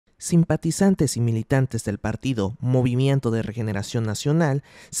Simpatizantes y militantes del partido Movimiento de Regeneración Nacional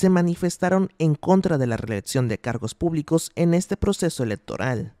se manifestaron en contra de la reelección de cargos públicos en este proceso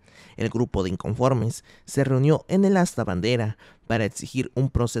electoral. El grupo de inconformes se reunió en el Asta Bandera para exigir un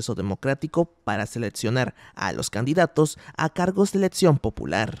proceso democrático para seleccionar a los candidatos a cargos de elección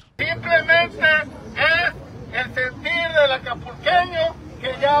popular. Simplemente es el sentir del acapulqueño que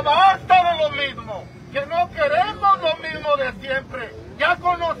ya basta de lo mismo, que no queremos lo mismo de siempre. Ya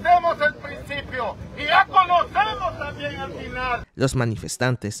conocemos el principio y ya conocemos también el final. Los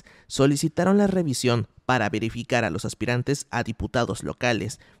manifestantes solicitaron la revisión para verificar a los aspirantes a diputados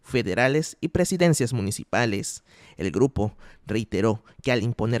locales, federales y presidencias municipales. El grupo reiteró que al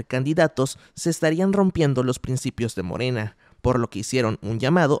imponer candidatos se estarían rompiendo los principios de Morena, por lo que hicieron un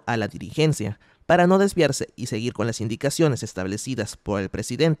llamado a la dirigencia para no desviarse y seguir con las indicaciones establecidas por el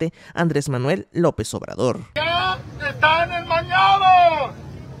presidente Andrés Manuel López Obrador. ¡Ya están enmañados!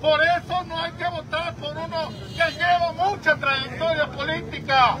 Por eso no hay que votar por uno que lleva mucha trayectoria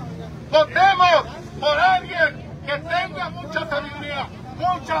política. Votemos por alguien que tenga mucha sabiduría,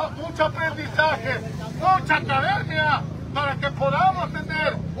 mucho aprendizaje, mucha academia, para que podamos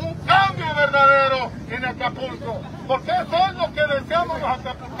tener un cambio verdadero en Acapulco, porque eso es lo que deseamos los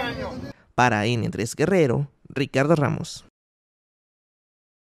acapulqueños. Para N3 Guerrero, Ricardo Ramos.